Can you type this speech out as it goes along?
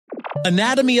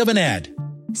Anatomy of an ad.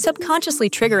 Subconsciously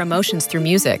trigger emotions through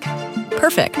music.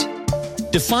 Perfect.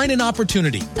 Define an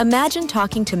opportunity. Imagine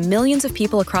talking to millions of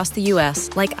people across the U.S.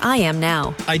 like I am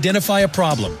now. Identify a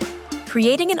problem.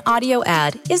 Creating an audio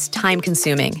ad is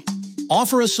time-consuming.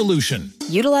 Offer a solution.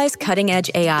 Utilize cutting-edge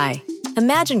AI.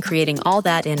 Imagine creating all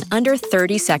that in under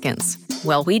 30 seconds.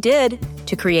 Well, we did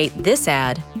to create this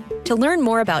ad. To learn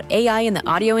more about AI in the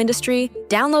audio industry,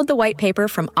 download the white paper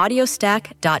from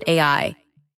audiostack.ai.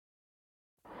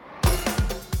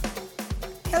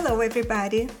 Hello,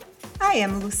 everybody. I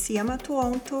am Lucia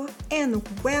Matuonto, and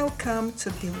welcome to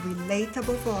the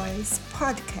Relatable Voice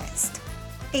podcast,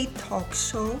 a talk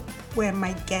show where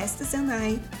my guests and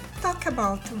I talk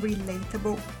about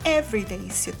relatable everyday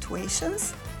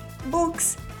situations,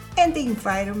 books, and the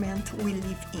environment we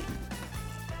live in.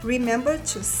 Remember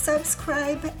to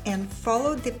subscribe and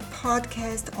follow the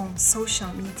podcast on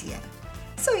social media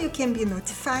so you can be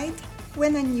notified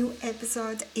when a new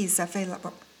episode is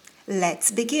available.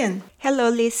 Let's begin. Hello,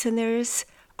 listeners.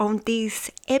 On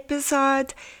this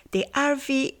episode, the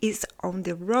RV is on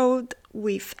the road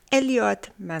with Elliot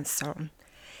Mason.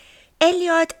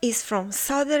 Elliot is from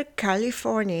Southern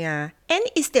California and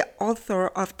is the author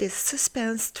of the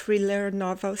suspense thriller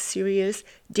novel series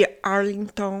The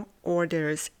Arlington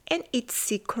Orders and its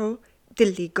sequel, The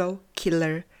Legal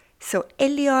Killer. So,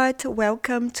 Elliot,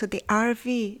 welcome to the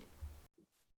RV.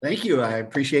 Thank you. I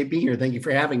appreciate being here. Thank you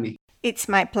for having me. It's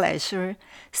my pleasure.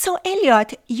 So,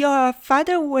 Elliot, your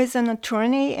father was an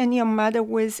attorney and your mother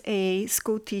was a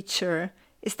school teacher.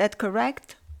 Is that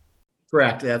correct?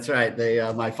 Correct. That's right.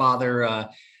 My father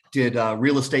did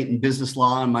real estate and business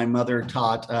law, and my mother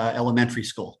taught elementary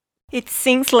school. It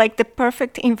seems like the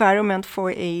perfect environment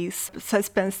for a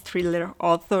suspense thriller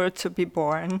author to be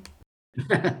born.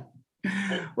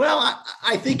 Well,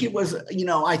 I think it was,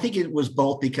 I think it was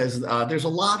both because there's a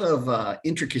lot of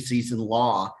intricacies in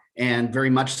law. And very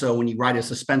much so when you write a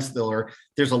suspense thriller,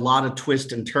 there's a lot of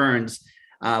twists and turns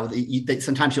that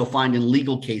sometimes you'll find in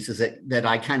legal cases that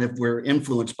I kind of were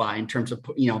influenced by in terms of,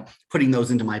 putting those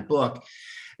into my book.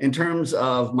 In terms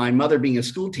of my mother being a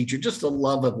school teacher, just a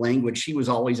love of language. She was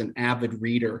always an avid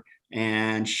reader,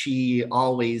 and she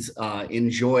always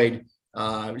enjoyed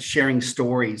sharing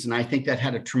stories. And I think that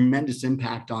had a tremendous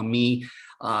impact on me.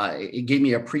 It gave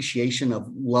me appreciation of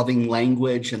loving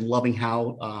language and loving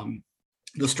how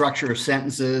the structure of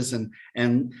sentences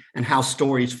and how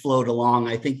stories flowed along.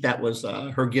 I think that was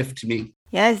her gift to me.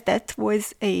 Yes, that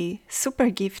was a super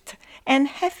gift. And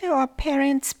have your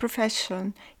parents'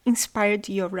 profession inspired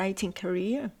your writing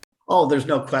career? Oh, there's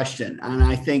no question. And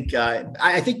I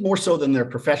think more so than their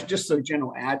profession, just their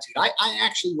general attitude. I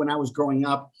actually, when I was growing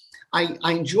up,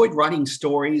 I enjoyed writing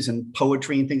stories and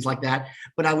poetry and things like that,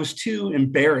 but I was too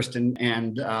embarrassed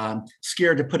and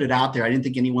scared to put it out there. I didn't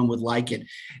think anyone would like it.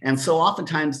 And so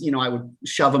oftentimes, I would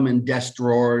shove them in desk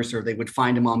drawers, or they would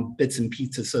find them on bits and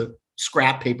pieces of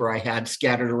scrap paper I had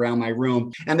scattered around my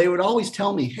room. And they would always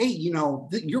tell me, hey,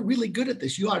 you're really good at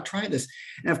this. You ought to try this.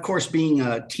 And of course, being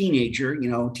a teenager,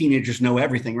 teenagers know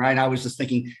everything, right? I was just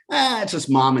thinking, it's just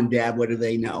mom and dad. What do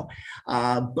they know?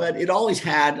 But it always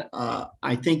had,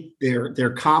 I think,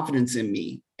 their confidence in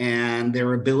me and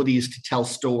their abilities to tell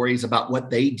stories about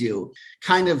what they do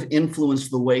kind of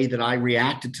influenced the way that I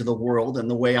reacted to the world and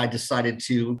the way I decided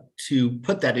to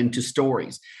put that into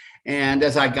stories. And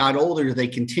as I got older, they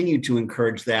continued to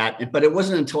encourage that. But it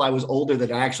wasn't until I was older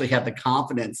that I actually had the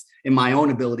confidence in my own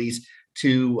abilities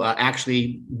to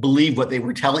actually believe what they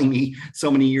were telling me so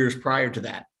many years prior to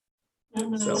that.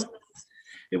 Mm-hmm. So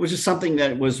it was just something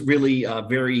that was really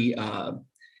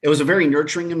it was a very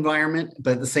nurturing environment.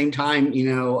 But at the same time,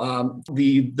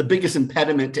 the biggest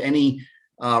impediment to any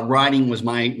writing was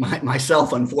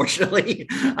myself, unfortunately.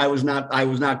 I was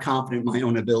not confident in my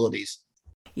own abilities.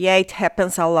 Yeah, it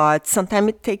happens a lot. Sometimes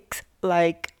it takes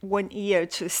like 1 year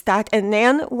to start. And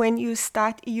then when you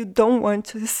start, you don't want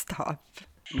to stop.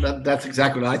 That's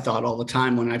exactly what I thought all the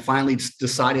time when I finally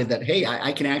decided that, hey,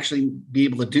 I can actually be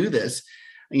able to do this.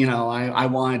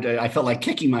 I felt like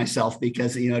kicking myself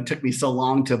because, it took me so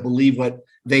long to believe what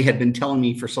they had been telling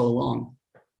me for so long.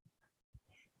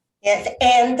 Yes.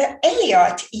 And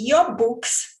Elliot, your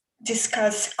books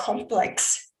discuss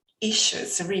complex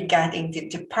issues regarding the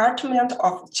Department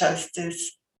of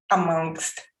Justice,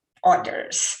 amongst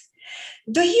others.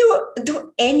 Do you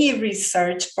do any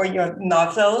research for your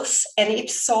novels? And if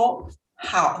so,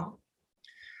 how?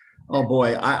 Oh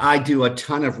boy, I do a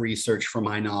ton of research for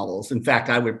my novels. In fact,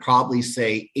 I would probably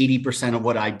say 80% of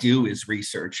what I do is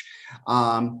research.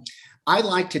 I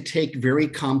like to take very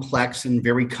complex and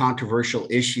very controversial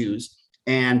issues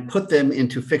and put them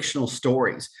into fictional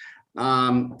stories.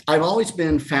 I've always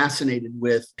been fascinated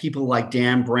with people like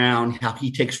Dan Brown, how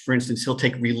he takes, for instance, he'll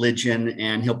take religion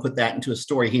and he'll put that into a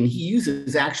story, and he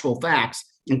uses actual facts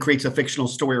and creates a fictional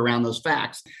story around those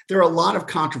facts. There are a lot of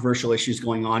controversial issues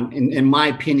going on. In my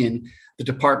opinion, the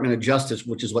Department of Justice,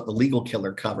 which is what The Legal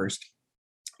Killer covers,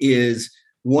 is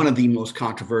one of the most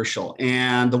controversial.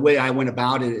 And the way I went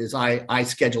about it is I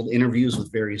scheduled interviews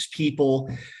with various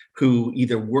people who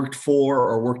either worked for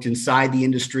or worked inside the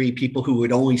industry, people who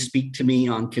would only speak to me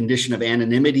on condition of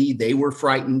anonymity. They were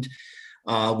frightened.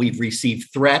 We've received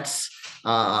threats.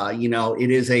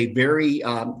 It is a very,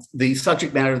 the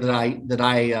subject matter that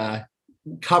I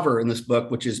cover in this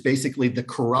book, which is basically the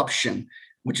corruption,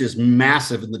 which is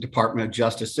massive in the Department of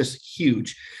Justice, just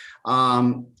huge,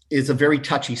 is a very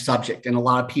touchy subject. And a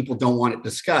lot of people don't want it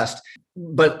discussed.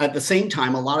 But at the same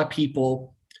time, a lot of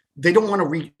people, they don't want to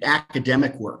read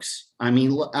academic works. I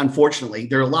mean, unfortunately,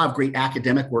 there are a lot of great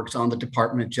academic works on the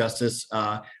Department of Justice,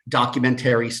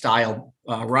 documentary style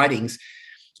writings,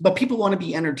 but people want to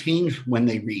be entertained when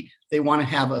they read. They want to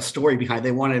have a story behind.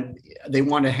 They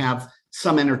want to have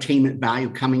some entertainment value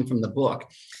coming from the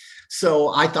book.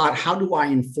 So I thought, how do I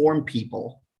inform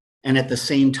people and at the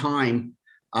same time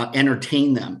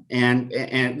entertain them,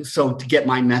 and so to get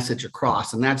my message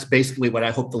across? And that's basically what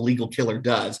I hope The Legal Killer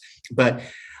does. But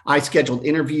I scheduled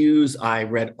interviews, I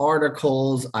read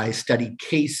articles, I studied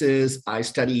cases, I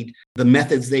studied the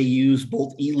methods they use,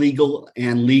 both illegal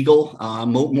and legal,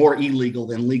 more illegal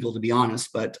than legal, to be honest.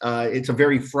 But it's a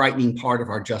very frightening part of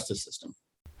our justice system.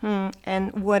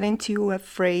 And weren't you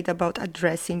afraid about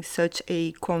addressing such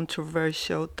a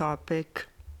controversial topic?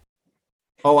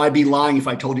 Oh, I'd be lying if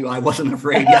I told you I wasn't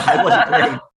afraid. Yeah, I wasn't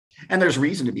afraid. And there's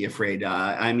reason to be afraid.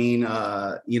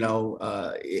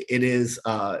 It is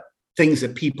things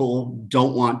that people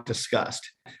don't want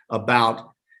discussed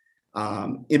about.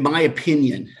 In my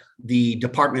opinion, the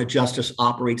Department of Justice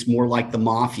operates more like the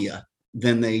mafia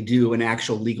than they do an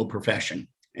actual legal profession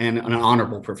and an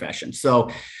honorable profession.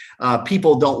 So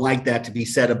people don't like that to be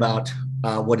said about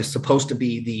what is supposed to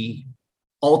be the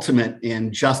ultimate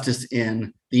in justice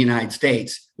in the United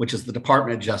States, which is the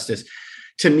Department of Justice.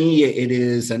 To me, it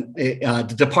is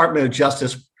the Department of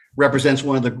Justice represents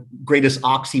one of the greatest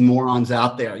oxymorons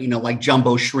out there, like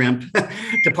jumbo shrimp.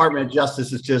 Department of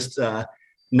Justice is just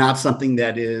not something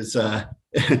that is,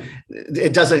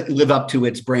 it doesn't live up to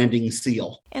its branding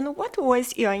seal. And what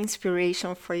was your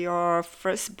inspiration for your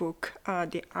first book,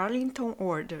 The Arlington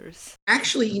Orders?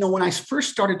 Actually, when I first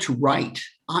started to write,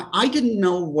 I didn't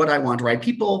know what I wanted to write.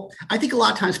 I think a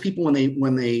lot of times people,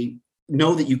 when they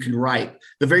know that you can write,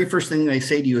 the very first thing they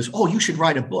say to you is, oh, you should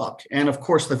write a book. And of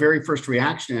course, the very first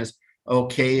reaction is,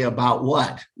 okay, about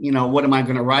what? What am I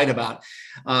going to write about?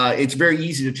 It's very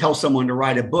easy to tell someone to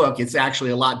write a book. It's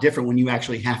actually a lot different when you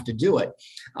actually have to do it.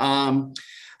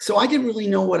 So I didn't really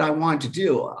know what I wanted to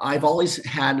do. I've always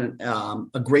had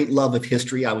a great love of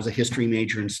history. I was a history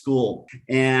major in school.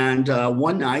 And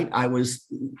one night I was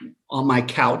on my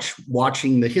couch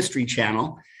watching the History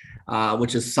Channel,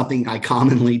 which is something I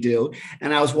commonly do.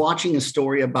 And I was watching a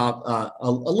story about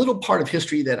a little part of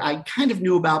history that I kind of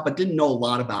knew about, but didn't know a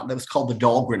lot about. That was called the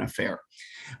Dahlgren Affair,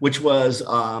 which was,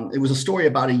 it was a story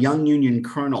about a young Union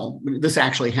colonel. This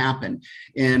actually happened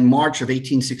in March of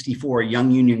 1864. A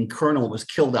young Union colonel was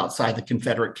killed outside the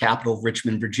Confederate capital of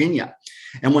Richmond, Virginia.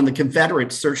 And when the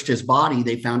Confederates searched his body,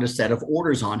 they found a set of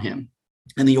orders on him.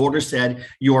 And the order said,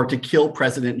 you are to kill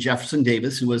President Jefferson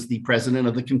Davis, who was the president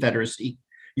of the Confederacy.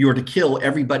 You are to kill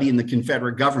everybody in the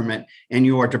Confederate government, and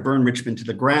you are to burn Richmond to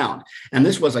the ground. And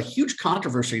this was a huge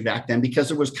controversy back then because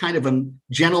there was kind of a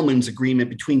gentleman's agreement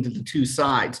between the two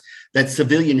sides that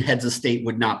civilian heads of state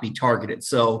would not be targeted.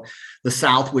 So the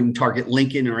South wouldn't target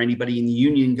Lincoln or anybody in the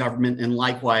Union government, and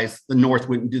likewise, the North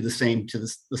wouldn't do the same to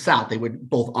the South. They would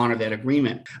both honor that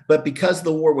agreement. But because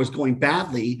the war was going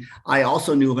badly, I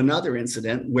also knew of another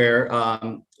incident where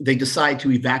they decided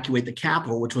to evacuate the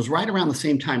capital, which was right around the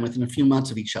same time, within a few months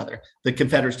of each other. The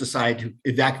Confederates decided to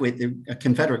evacuate the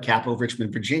Confederate capital of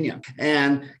Richmond, Virginia.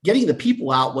 And getting the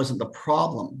people out wasn't the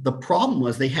problem. The problem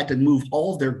was they had to move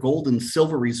all of their gold and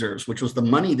silver reserves, which was the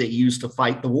money they used to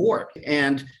fight the war.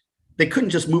 And they couldn't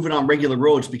just move it on regular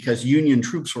roads because Union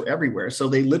troops were everywhere. So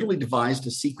they literally devised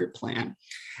a secret plan.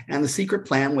 And the secret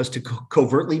plan was to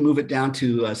covertly move it down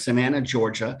to Savannah,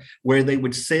 Georgia, where they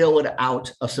would sail it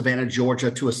out of Savannah,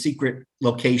 Georgia to a secret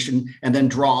location and then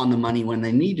draw on the money when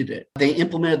they needed it. They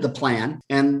implemented the plan,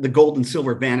 and the gold and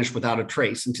silver vanished without a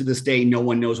trace. And to this day, no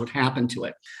one knows what happened to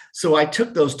it. So I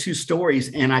took those two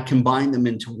stories and I combined them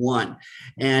into one.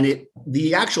 And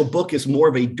the actual book is more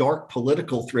of a dark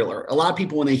political thriller. A lot of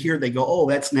people, when they hear it, they go, oh,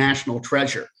 that's National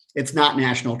Treasure. it's not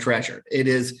national treasure. It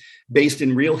is based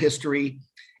in real history,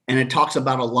 and it talks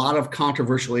about a lot of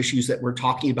controversial issues that we're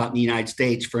talking about in the United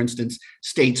States. For instance,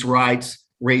 states' rights,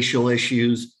 racial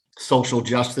issues, social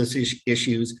justice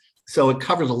issues. So it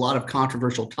covers a lot of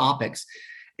controversial topics.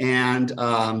 And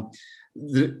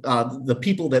the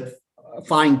people that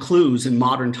find clues in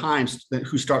modern times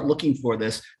who start looking for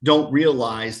this don't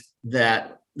realize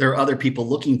that there are other people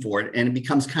looking for it. And it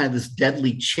becomes kind of this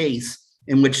deadly chase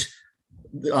in which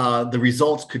the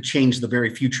results could change the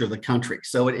very future of the country.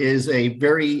 So it is it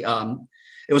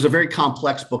was a very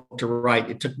complex book to write.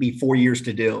 It took me 4 years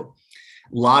to do.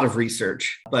 A lot of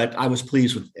research, but I was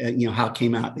pleased with how it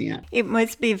came out at the end. It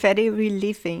must be very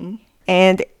relieving,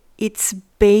 and it's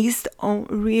based on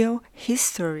real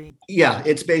history. Yeah,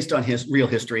 it's based on real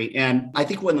history, and I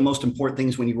think one of the most important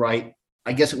things when you write,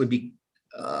 I guess it would be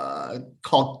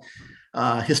called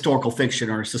historical fiction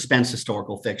or suspense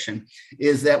historical fiction,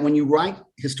 is that when you write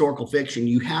historical fiction,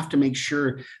 you have to make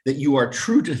sure that you are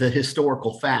true to the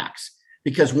historical facts,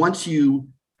 because once you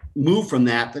move from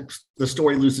that, the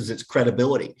story loses its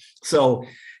credibility. So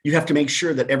you have to make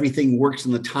sure that everything works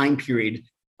in the time period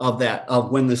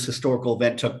of when this historical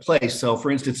event took place. So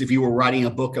for instance, if you were writing a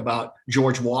book about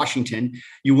George Washington,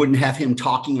 you wouldn't have him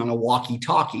talking on a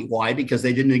walkie-talkie. Why? Because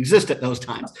they didn't exist at those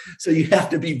times. So you have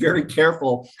to be very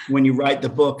careful when you write the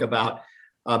book about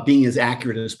being as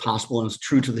accurate as possible and as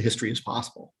true to the history as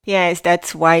possible. Yes,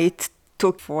 that's why it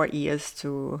took 4 years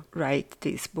to write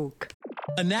this book.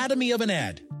 Anatomy of an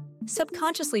ad.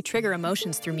 Subconsciously trigger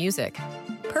emotions through music.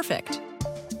 Perfect.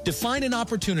 Define an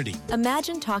opportunity.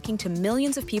 Imagine talking to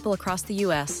millions of people across the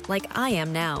U.S. like I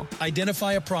am now.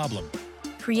 Identify a problem.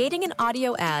 Creating an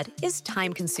audio ad is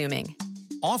time-consuming.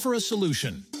 Offer a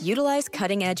solution. Utilize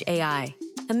cutting-edge AI.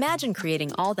 Imagine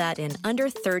creating all that in under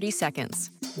 30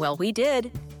 seconds. Well, we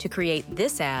did to create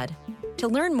this ad. To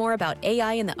learn more about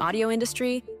AI in the audio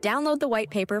industry, download the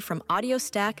white paper from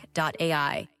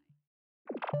audiostack.ai.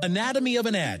 Anatomy of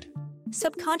an ad.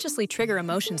 Subconsciously trigger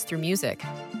emotions through music.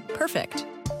 Perfect.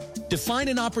 Define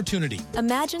an opportunity.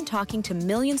 Imagine talking to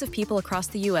millions of people across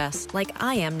the U.S. like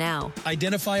I am now.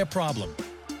 Identify a problem.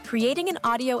 Creating an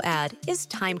audio ad is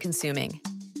time-consuming.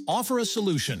 Offer a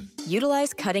solution.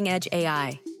 Utilize cutting-edge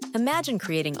AI. Imagine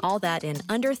creating all that in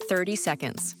under 30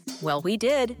 seconds. Well, we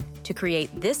did to create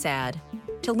this ad.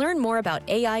 To learn more about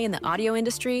AI in the audio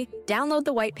industry, download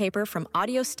the white paper from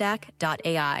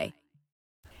audiostack.ai.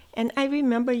 And I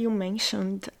remember you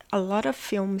mentioned a lot of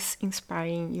films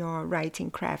inspiring your writing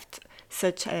craft,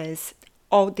 such as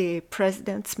All the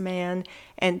President's Men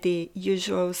and The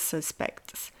Usual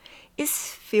Suspects. Is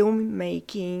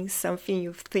filmmaking something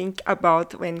you think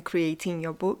about when creating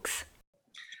your books?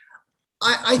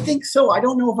 I think so. I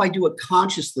don't know if I do it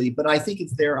consciously, but I think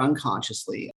it's there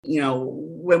unconsciously.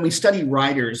 When we study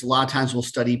writers, a lot of times we'll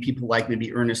study people like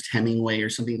maybe Ernest Hemingway or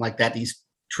something like that, these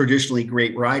traditionally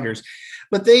great writers.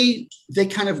 But they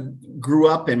kind of grew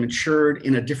up and matured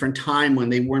in a different time when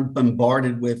they weren't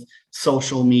bombarded with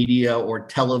social media or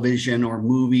television or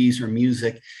movies or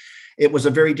music. It was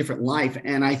a very different life.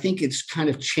 And I think it's kind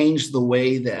of changed the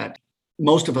way that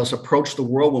most of us approach the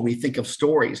world when we think of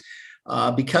stories.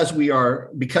 Because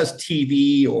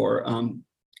TV or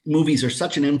movies are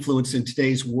such an influence in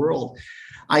today's world,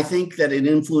 I think that it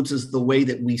influences the way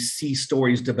that we see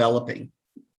stories developing.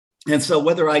 And so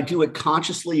whether I do it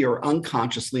consciously or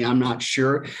unconsciously, I'm not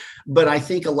sure. But I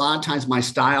think a lot of times my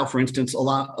style, for instance, a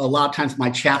lot of times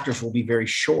my chapters will be very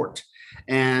short.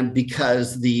 And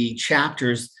because the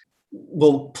chapters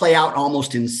will play out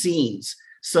almost in scenes.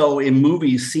 So in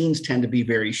movies, scenes tend to be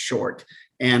very short.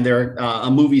 And a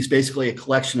movie is basically a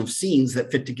collection of scenes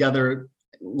that fit together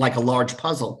like a large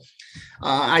puzzle.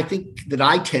 I think that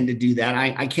I tend to do that.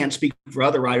 I can't speak for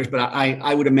other writers, but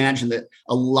I would imagine that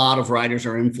a lot of writers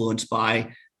are influenced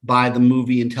by the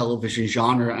movie and television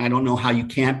genre. I don't know how you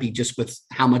can't be, just with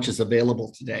how much is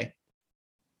available today.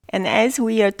 And as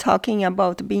we are talking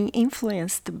about being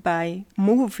influenced by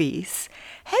movies,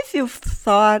 have you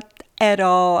thought at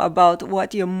all about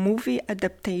what your movie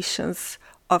adaptations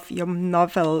of your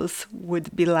novels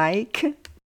would be like?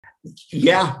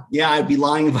 Yeah, I'd be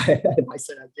lying if I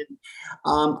said I didn't.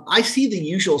 I see The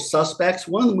Usual Suspects.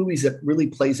 One of the movies that really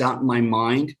plays out in my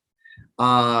mind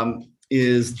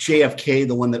is JFK,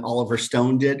 the one that Oliver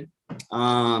Stone did.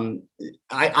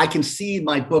 I can see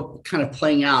my book kind of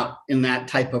playing out in that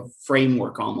type of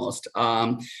framework almost.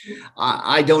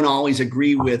 I don't always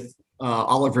agree with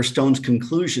Oliver Stone's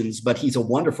conclusions, but he's a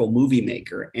wonderful movie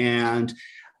maker. And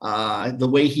the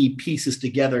way he pieces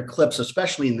together clips,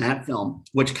 especially in that film,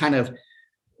 which kind of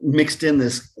mixed in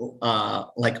this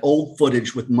like old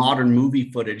footage with modern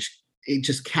movie footage, it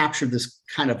just captured this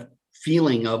kind of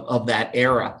feeling of that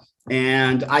era.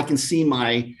 And I can see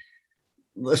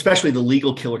especially the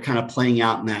legal killer kind of playing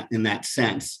out in that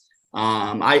sense.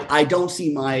 I don't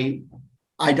see my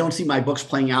books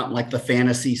playing out in like the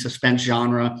fantasy suspense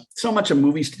genre. So much of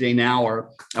movies today now are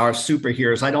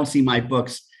superheroes. I don't see my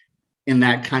books in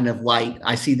that kind of light.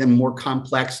 I see them more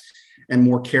complex and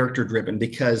more character driven,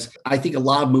 because I think a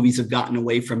lot of movies have gotten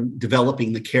away from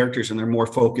developing the characters and they're more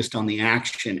focused on the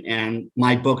action. And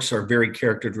my books are very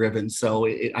character driven. So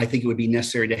I think it would be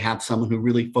necessary to have someone who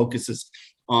really focuses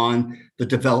on the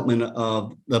development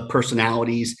of the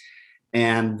personalities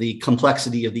and the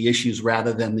complexity of the issues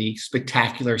rather than the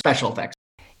spectacular special effects.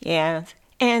 Yes.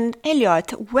 And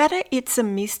Elliot, whether it's a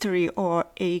mystery or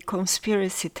a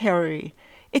conspiracy theory,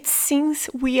 it seems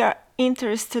we are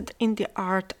interested in the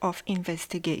art of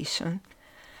investigation.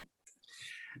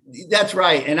 That's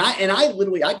right. And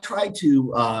I try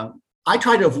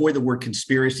to avoid the word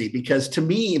conspiracy, because to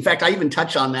me, in fact, I even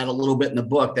touch on that a little bit in the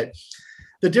book, that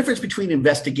the difference between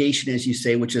investigation, as you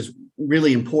say, which is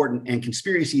really important, and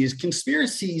conspiracy is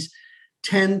conspiracies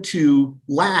tend to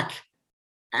lack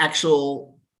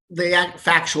factual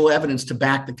evidence to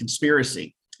back the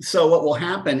conspiracy. So what will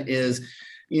happen is,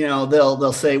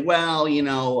 they'll say, well,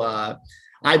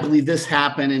 I believe this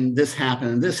happened and this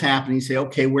happened and this happened. You say,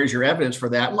 okay, where's your evidence for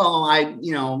that? Well,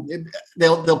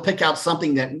 they'll pick out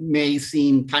something that may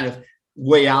seem kind of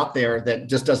way out there that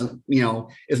just doesn't,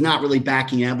 is not really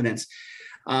backing evidence.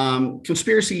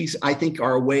 Conspiracies, I think,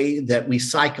 are a way that we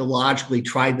psychologically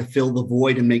try to fill the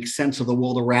void and make sense of the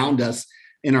world around us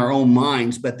in our own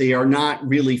minds, but they are not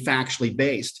really factually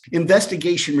based.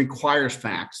 Investigation requires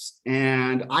facts.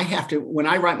 And I have to, when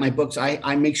I write my books,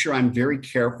 I make sure I'm very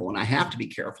careful, and I have to be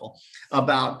careful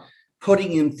about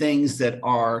putting in things that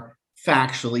are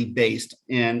factually based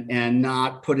and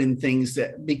not put in things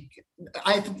that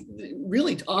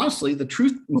honestly, the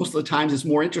truth most of the times is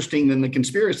more interesting than the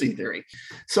conspiracy theory.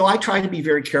 So I try to be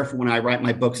very careful when I write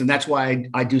my books. And that's why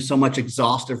I do so much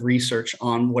exhaustive research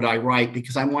on what I write,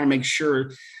 because I want to make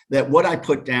sure that what I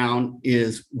put down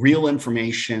is real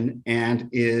information and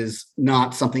is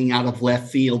not something out of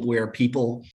left field where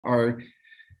people are,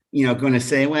 going to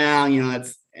say, well,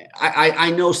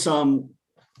 I know some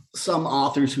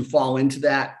authors who fall into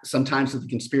that sometimes with the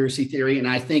conspiracy theory. And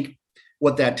I think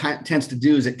what that tends to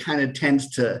do is it kind of tends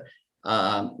to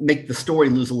make the story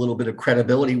lose a little bit of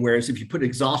credibility. Whereas if you put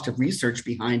exhaustive research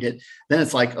behind it, then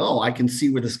it's like, oh, I can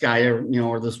see where this guy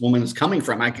or this woman is coming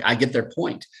from. I get their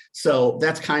point. So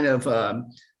that's kind of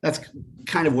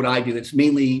what I do. It's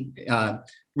mainly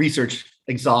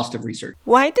exhaustive research.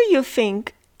 Why do you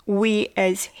think we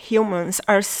as humans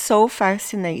are so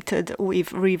fascinated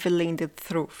with revealing the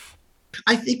truth?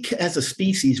 I think as a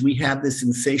species, we have this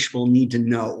insatiable need to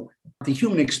know. The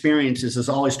human experience is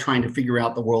always trying to figure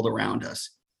out the world around us,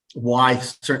 why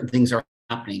certain things are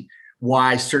happening,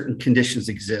 why certain conditions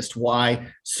exist, why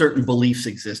certain beliefs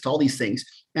exist, all these things.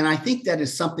 And I think that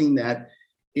is something that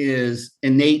is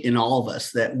innate in all of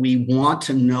us, that we want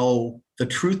to know the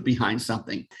truth behind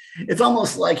something. It's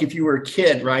almost like if you were a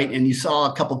kid, right, and you saw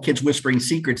a couple of kids whispering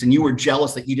secrets and you were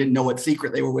jealous that you didn't know what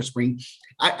secret they were whispering.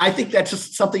 I think that's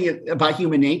just something about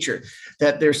human nature,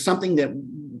 that there's something that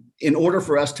in order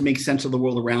for us to make sense of the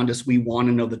world around us, we want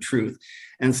to know the truth.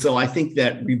 And so I think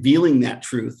that revealing that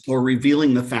truth or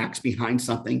revealing the facts behind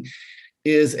something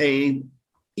is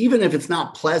even if it's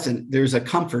not pleasant, there's a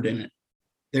comfort in it.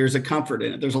 There's a comfort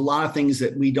in it. There's a lot of things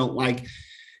that we don't like.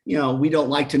 We don't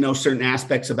like to know certain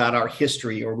aspects about our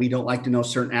history, or we don't like to know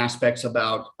certain aspects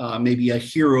about maybe a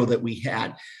hero that we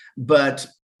had. But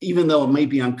even though it may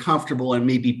be uncomfortable and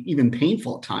maybe even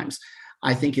painful at times,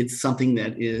 I think it's something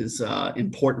that is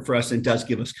important for us and does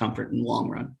give us comfort in the long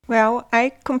run. Well,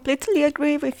 I completely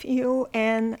agree with you,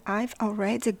 and I've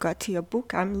already got your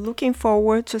book. I'm looking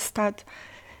forward to start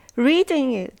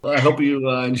reading it. Well, I hope you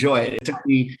enjoy it. It took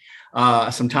me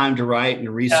some time to write and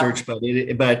research, but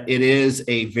it is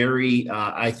a very,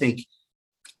 I think,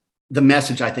 the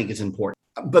message I think is important.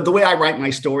 But the way I write my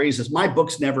stories is my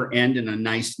books never end in a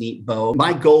nice, neat bow.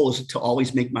 My goal is to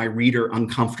always make my reader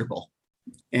uncomfortable.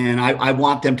 And I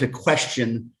want them to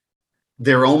question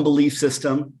their own belief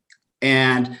system.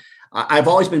 And I've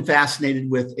always been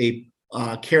fascinated with a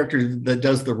character that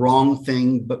does the wrong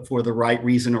thing, but for the right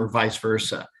reason, or vice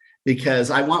versa. Because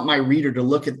I want my reader to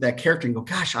look at that character and go,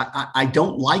 gosh, I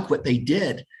don't like what they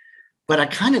did, but I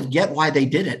kind of get why they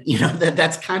did it.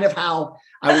 That's kind of how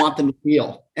I want them to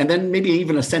feel. And then maybe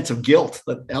even a sense of guilt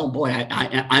that, oh boy,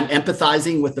 I'm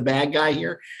empathizing with the bad guy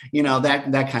here,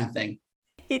 that kind of thing.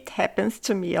 It happens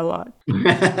to me a lot.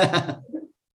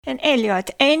 And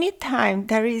Elliot, anytime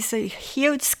there is a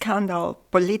huge scandal,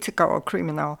 political or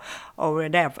criminal or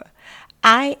whatever,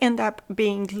 I end up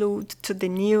being glued to the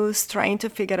news trying to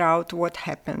figure out what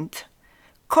happened.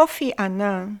 Kofi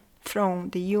Annan from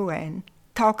the UN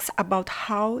talks about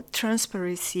how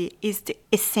transparency is the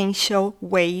essential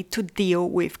way to deal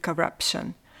with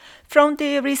corruption. From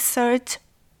the research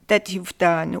that you've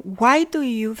done, why do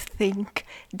you think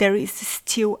there is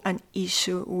still an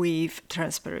issue with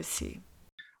transparency?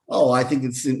 Oh, I think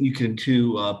you can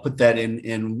put that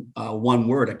in one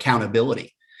word: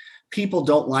 accountability. People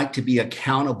don't like to be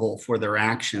accountable for their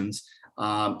actions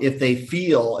if they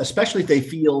feel, especially if they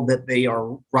feel that they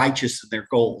are righteous in their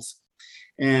goals.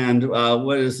 And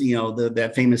what is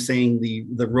that famous saying?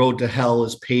 The road to hell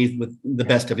is paved with the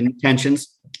best of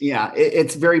intentions. Yeah,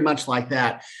 it's very much like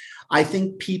that. I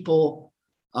think people,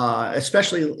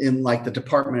 especially in like the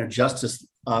Department of Justice,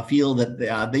 feel that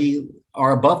they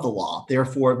are above the law.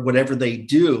 Therefore, whatever they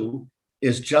do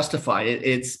is justified.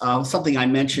 It's something I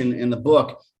mentioned in the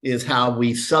book is how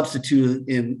we substitute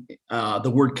in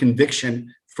the word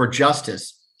conviction for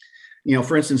justice.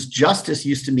 For instance, justice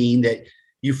used to mean that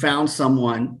you found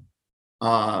someone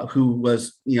who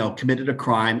was, committed a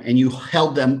crime and you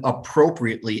held them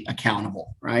appropriately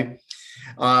accountable, right?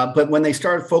 But when they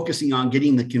started focusing on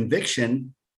getting the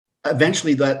conviction,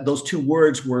 eventually those two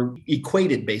words were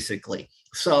equated, basically.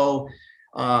 So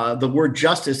the word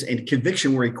justice and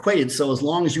conviction were equated. So as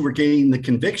long as you were getting the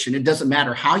conviction, it doesn't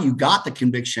matter how you got the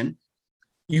conviction,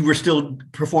 you were still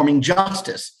performing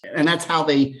justice. And that's how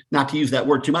they, not to use that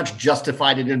word too much,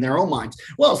 justified it in their own minds.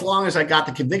 Well, as long as I got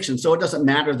the conviction, so it doesn't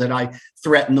matter that I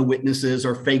threatened the witnesses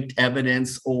or faked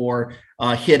evidence or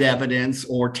hid evidence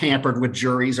or tampered with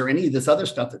juries or any of this other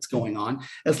stuff that's going on.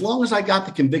 As long as I got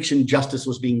the conviction, justice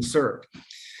was being served.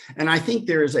 And I think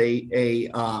there is a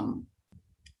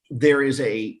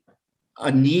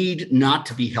need not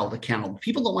to be held accountable.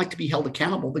 People don't like to be held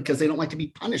accountable because they don't like to be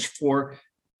punished for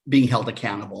being held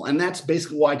accountable. And that's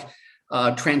basically why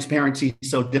transparency is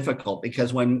so difficult,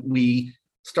 because when we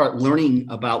start learning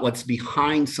about what's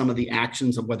behind some of the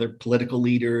actions of whether political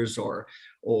leaders or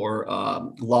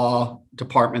law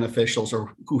department officials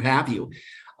or who have you,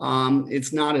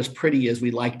 it's not as pretty as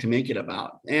we like to make it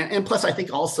about. And plus, I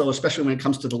think also, especially when it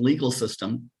comes to the legal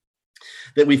system,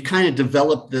 that we've kind of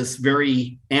developed this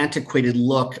very antiquated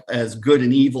look as good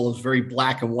and evil is very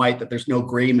black and white, that there's no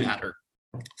gray matter.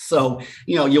 So,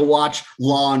 you'll watch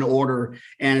Law and Order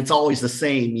and it's always the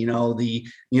same, you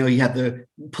have the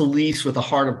police with a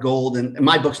heart of gold. And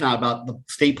my book's not about the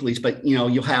state police, but,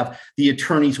 you'll have the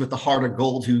attorneys with the heart of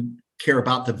gold who care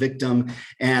about the victim,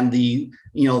 and the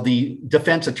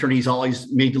defense attorneys always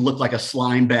made to look like a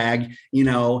slime bag,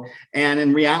 and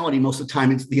in reality, most of the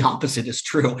time it's the opposite is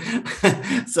true.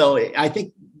 So I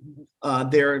think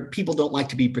people don't like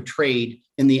to be portrayed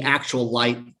in the actual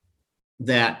light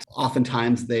that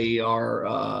oftentimes they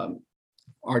are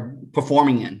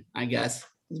performing in, I guess,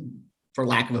 for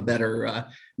lack of a better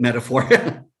metaphor.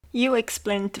 You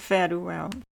explained very well.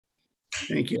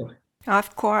 Thank you.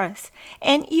 Of course.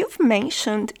 And you've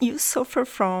mentioned you suffer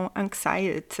from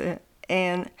anxiety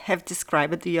and have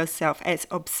described yourself as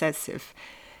obsessive,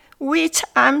 which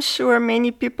I'm sure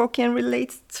many people can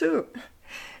relate to.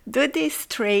 Do these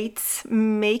traits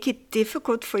make it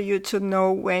difficult for you to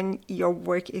know when your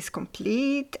work is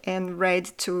complete and ready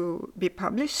to be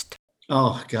published?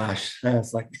 Oh gosh,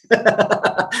 that's like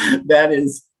that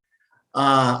is.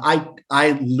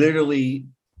 I literally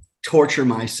torture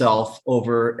myself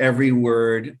over every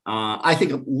word. I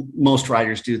think most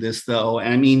writers do this, though.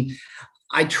 And I mean,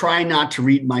 I try not to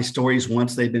read my stories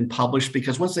once they've been published,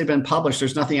 because once they've been published,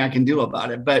 there's nothing I can do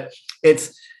about it. But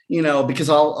it's,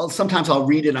 because sometimes I'll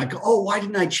read it and I go, oh, why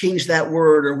didn't I change that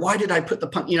word? Or why did I put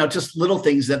just little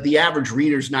things that the average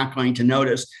reader's not going to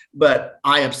notice, but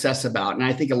I obsess about. And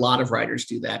I think a lot of writers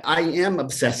do that. I am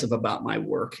obsessive about my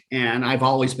work, and I've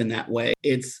always been that way.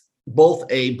 It's both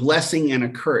a blessing and a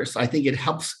curse. I think it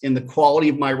helps in the quality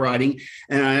of my writing.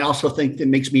 And I also think it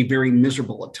makes me very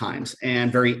miserable at times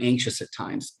and very anxious at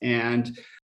times. And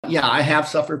yeah, I have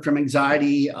suffered from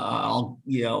anxiety.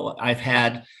 I've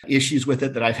had issues with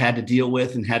it that I've had to deal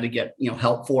with and had to get,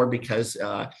 help for, because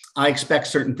I expect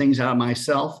certain things out of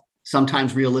myself,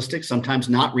 sometimes realistic, sometimes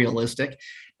not realistic.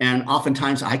 And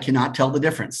oftentimes I cannot tell the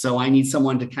difference. So I need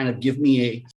someone to kind of give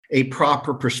me a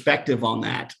proper perspective on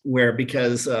that,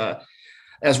 because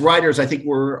as writers, I think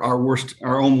we're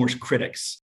our own worst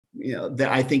critics.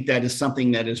 I think that is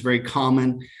something that is very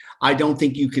common. I don't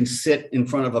think you can sit in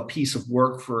front of a piece of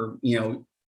work for,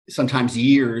 sometimes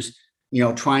years,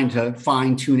 trying to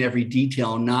fine tune every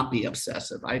detail and not be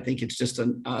obsessive. I think it's just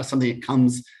something that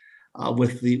comes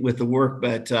with the work.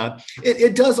 But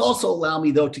it does also allow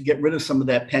me, though, to get rid of some of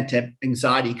that pent-up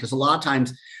anxiety, because a lot of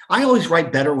times I always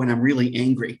write better when I'm really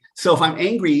angry. So if I'm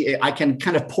angry, I can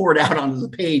kind of pour it out onto the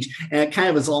page, and it kind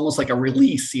of is almost like a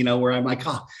release, where I'm like,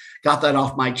 oh, got that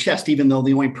off my chest, even though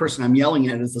the only person I'm yelling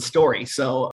at is the story.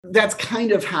 So that's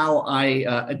kind of how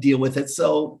I deal with it.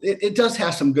 So it does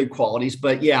have some good qualities,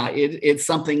 but yeah, it's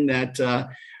something that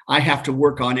I have to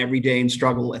work on every day and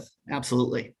struggle with.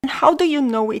 Absolutely. How do you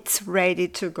know it's ready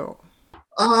to go?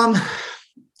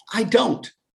 I don't.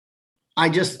 I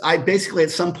basically,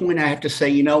 at some point I have to say,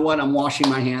 you know what, I'm washing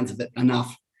my hands of it,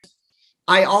 enough.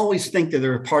 I always think that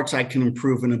there are parts I can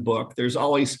improve in a book. There's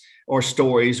always, or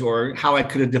stories, or how I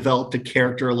could have developed a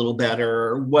character a little better,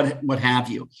 or what have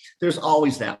you. There's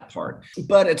always that part.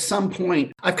 But at some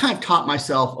point, I've kind of taught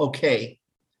myself, okay,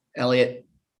 Elliot,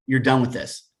 you're done with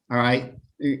this. All right.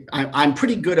 I'm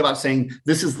pretty good about saying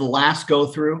this is the last go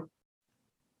through.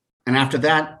 And after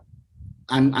that,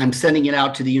 I'm sending it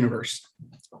out to the universe.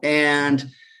 And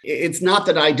it's not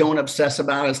that I don't obsess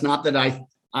about it. It's not that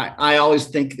I always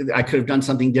think I could have done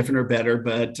something different or better,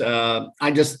 but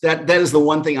that is the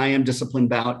one thing I am disciplined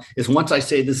about, is once I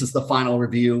say this is the final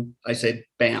review, I say,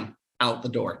 bam, out the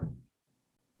door.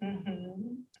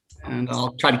 Mm-hmm. And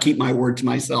I'll try to keep my word to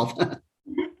myself.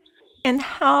 And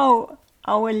how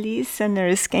our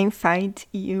listeners can find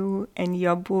you and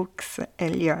your books,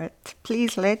 Elliot?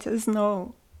 Please let us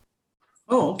know.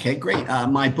 Oh, okay, great.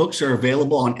 My books are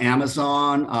available on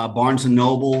Amazon, Barnes &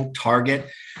 Noble, Target.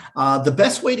 The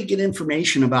best way to get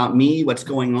information about me, what's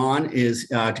going on, is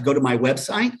to go to my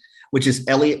website, which is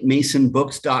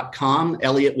ElliotMasonBooks.com,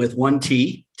 Elliot with one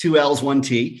T, two L's, one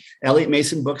T,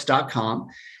 ElliotMasonBooks.com.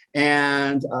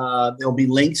 And there'll be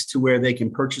links to where they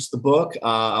can purchase the book.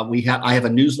 I have a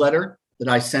newsletter that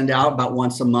I send out about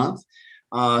once a month.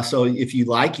 So if you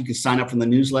like, you can sign up for the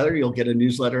newsletter. You'll get a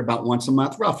newsletter about once a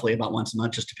month, roughly about once a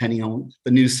month, just depending on the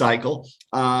news cycle.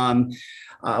 I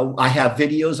have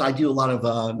videos. I do a lot of,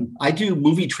 I do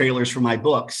movie trailers for my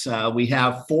books. We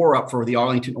have 4 up for the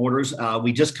Arlington Orders.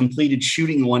 We just completed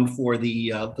shooting one for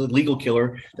the Legal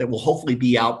Killer that will hopefully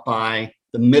be out by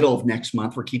the middle of next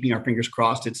month. We're keeping our fingers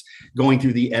crossed. It's going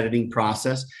through the editing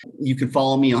process. You can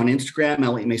follow me on Instagram,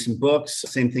 Elliot Mason Books,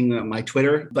 same thing on my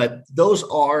Twitter, but those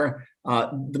are,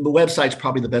 the website's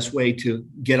probably the best way to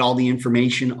get all the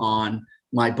information on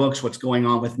my books, what's going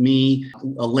on with me,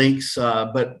 links,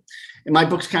 but my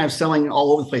book's kind of selling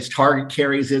all over the place. Target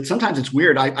carries it. Sometimes it's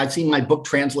weird. I've seen my book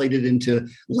translated into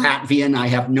Latvian. I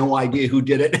have no idea who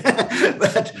did it,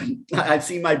 but I've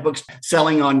seen my books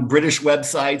selling on British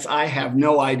websites. I have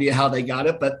no idea how they got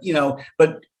it, but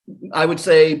I would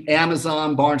say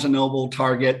Amazon, Barnes & Noble,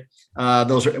 Target,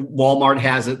 Walmart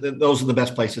has it. Those are the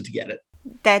best places to get it.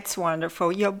 That's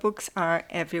wonderful. Your books are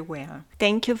everywhere.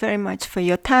 Thank you very much for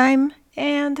your time,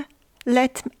 and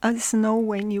let us know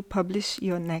when you publish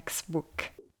your next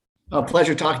book. A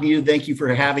pleasure talking to you. Thank you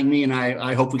for having me, and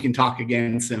I hope we can talk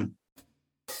again soon.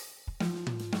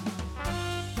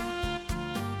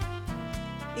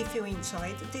 If you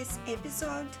enjoyed this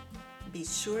episode, be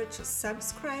sure to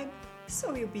subscribe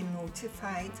so you'll be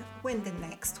notified when the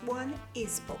next one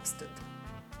is posted.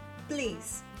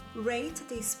 Please rate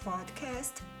this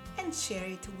podcast and share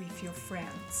it with your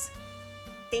friends.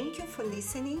 Thank you for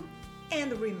listening,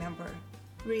 and remember,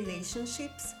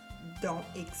 relationships don't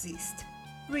exist.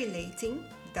 Relating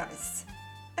does.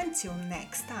 Until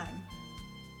next time.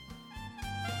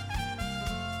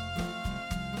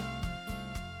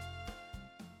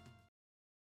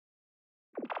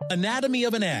 Anatomy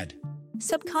of an ad.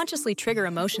 Subconsciously trigger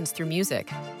emotions through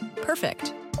music.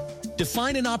 Perfect.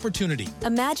 Define an opportunity.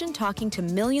 Imagine talking to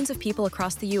millions of people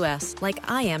across the U.S. like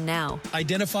I am now.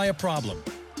 Identify a problem.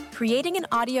 Creating an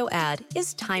audio ad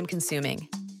is time-consuming.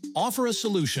 Offer a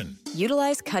solution.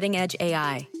 Utilize cutting-edge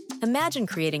AI. Imagine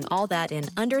creating all that in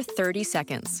under 30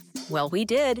 seconds. Well, we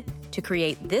did, to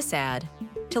create this ad.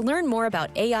 To learn more about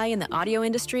AI in the audio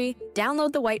industry,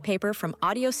 download the white paper from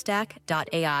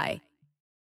audiostack.ai.